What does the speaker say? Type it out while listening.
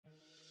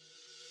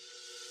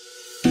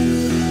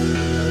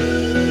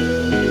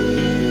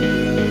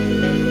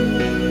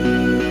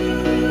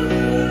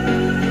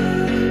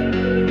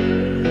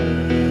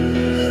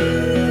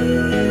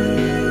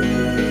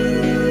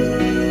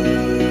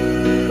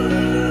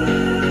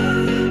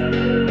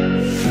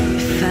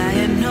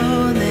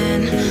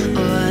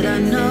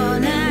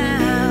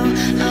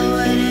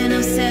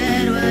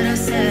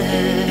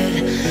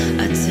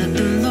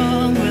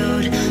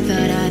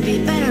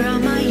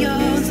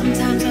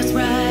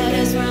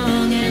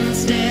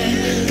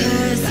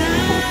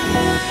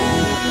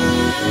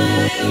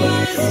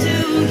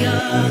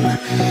young,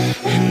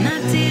 and I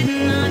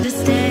didn't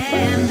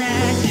understand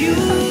that you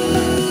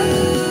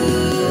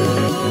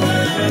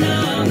were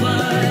the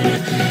one,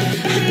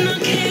 and I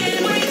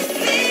can't wait to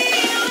see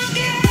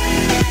you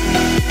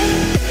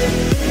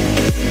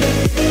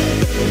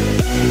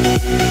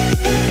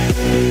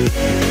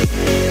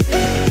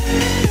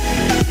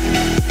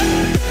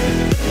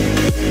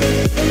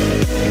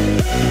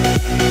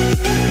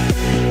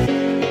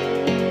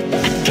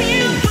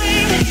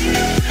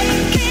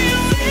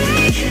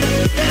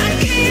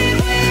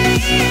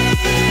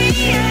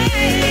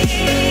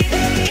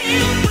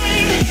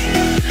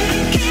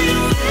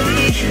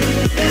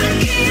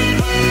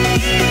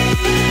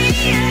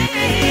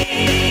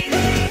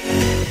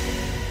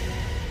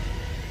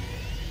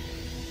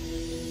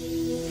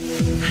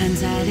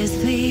hindsight is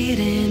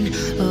fleeting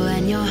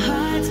when your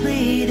heart's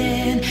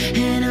bleeding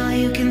and all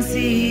you can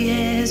see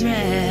is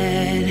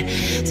red,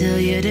 till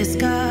you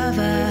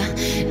discover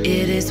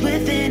it is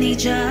within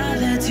each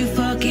other to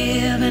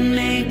forgive and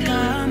make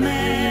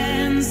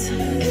amends.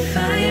 If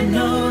I had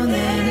known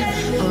then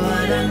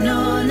what I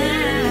know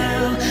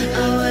now,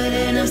 I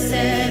wouldn't have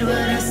said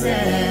what I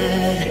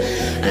said.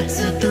 I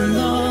took the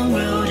long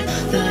road,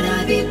 thought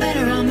I'd be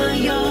better on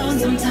my own.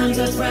 Sometimes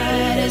what's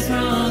right is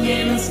wrong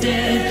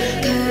instead,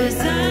 'cause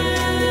I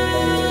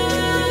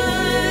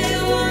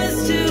was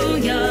too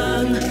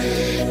young,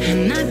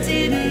 and I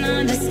didn't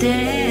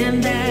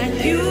understand that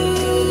you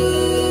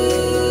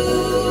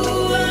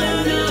were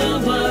the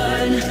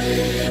one,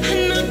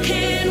 and I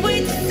can't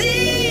wait to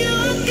see you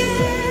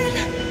again.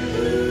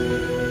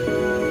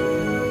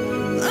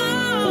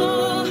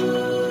 Oh,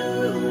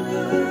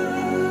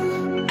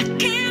 I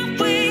can't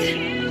wait,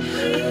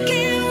 I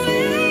can't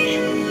wait,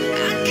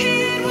 I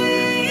can't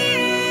wait,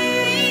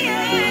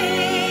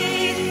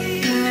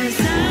 'cause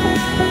I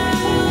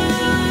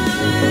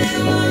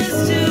was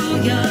too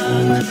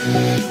young,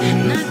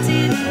 and I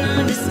didn't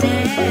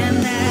understand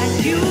that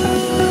you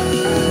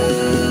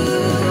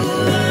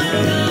were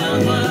the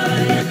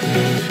one,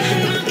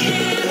 and I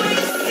can't wait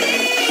to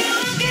see you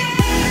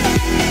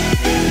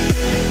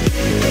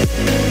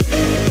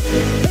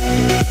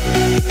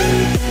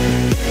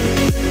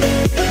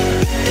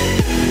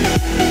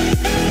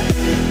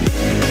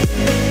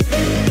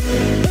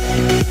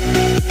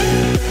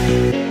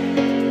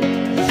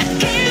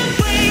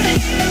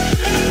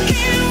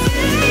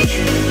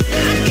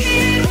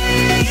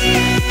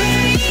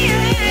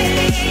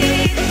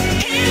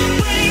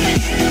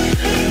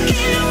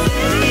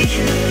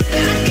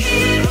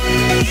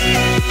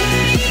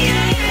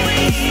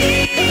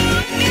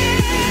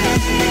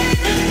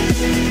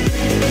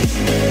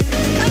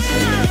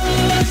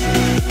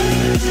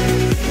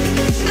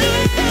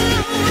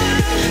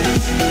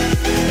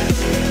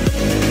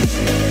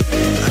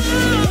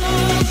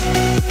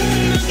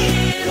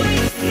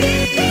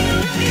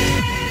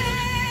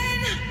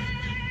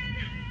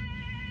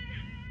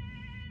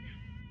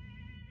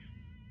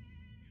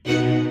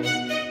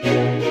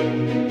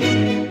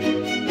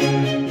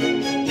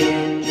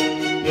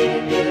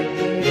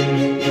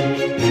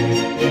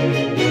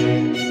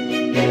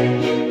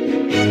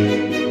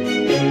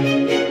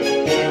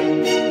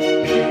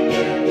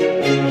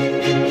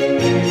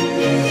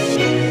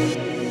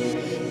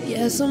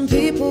Some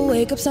people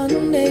wake up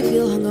Sunday,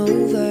 feel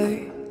hungover,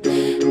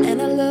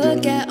 and I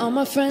look at all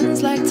my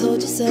friends like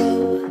told you so.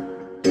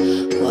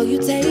 While you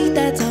take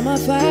that time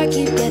off, I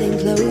keep getting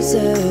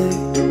closer.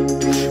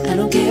 I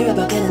don't care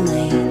about getting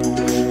late,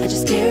 I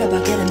just care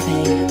about getting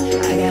paid.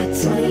 I got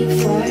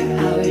 24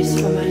 hours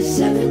for my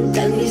 7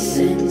 deadly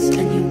sins,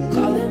 and you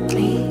calling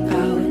me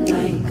out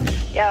like,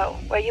 yo,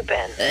 where you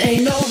been?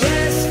 Ain't no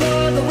rest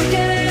for the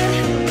weekend.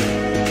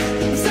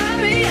 I'm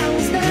sorry I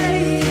will stay,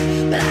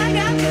 but I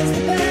got bills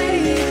to pay.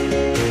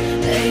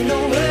 Ain't no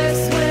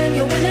rest when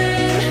you're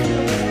winning.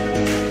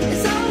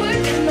 It's all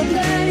work and no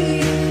play,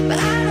 but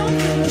I don't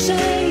feel no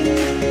shame.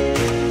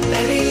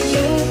 Baby,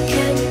 you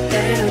can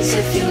dance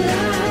if you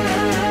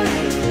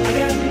like. I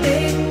got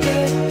big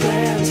good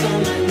plans for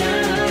my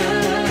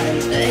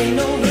night. Ain't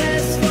no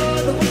rest for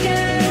the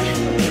weekend.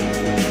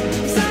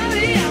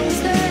 Sorry I will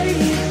stay,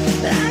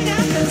 but I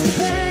got bills to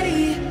pay.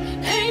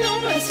 Ain't no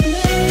rest for me.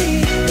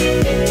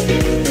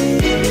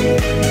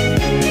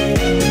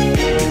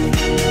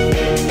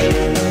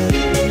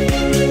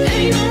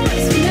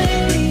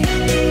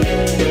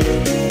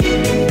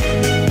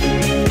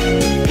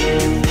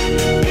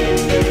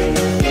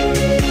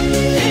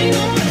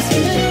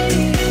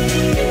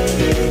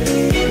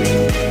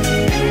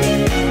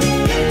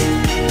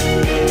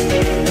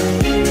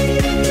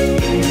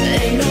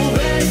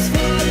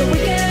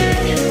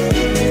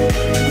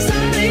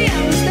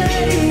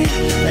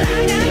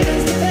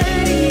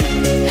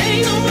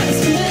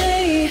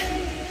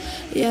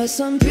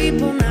 Some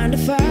people 9 to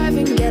 5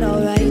 and get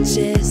all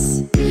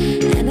righteous,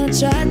 and I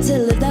try to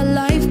live that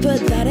life, but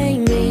that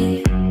ain't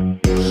me.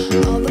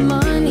 All the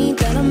money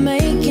that I'm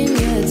making,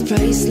 yeah, it's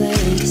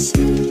priceless.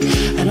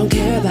 I don't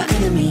care about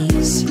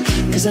enemies,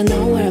 'cause I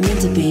know where I'm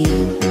meant to be.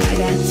 I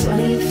got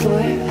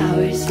 24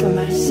 hours for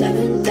my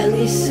 7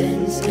 deadly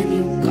sins, and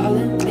you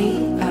calling me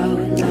out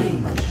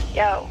like,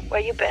 Yo, Yo,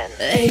 where you been?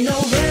 Ain't no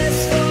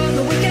rest for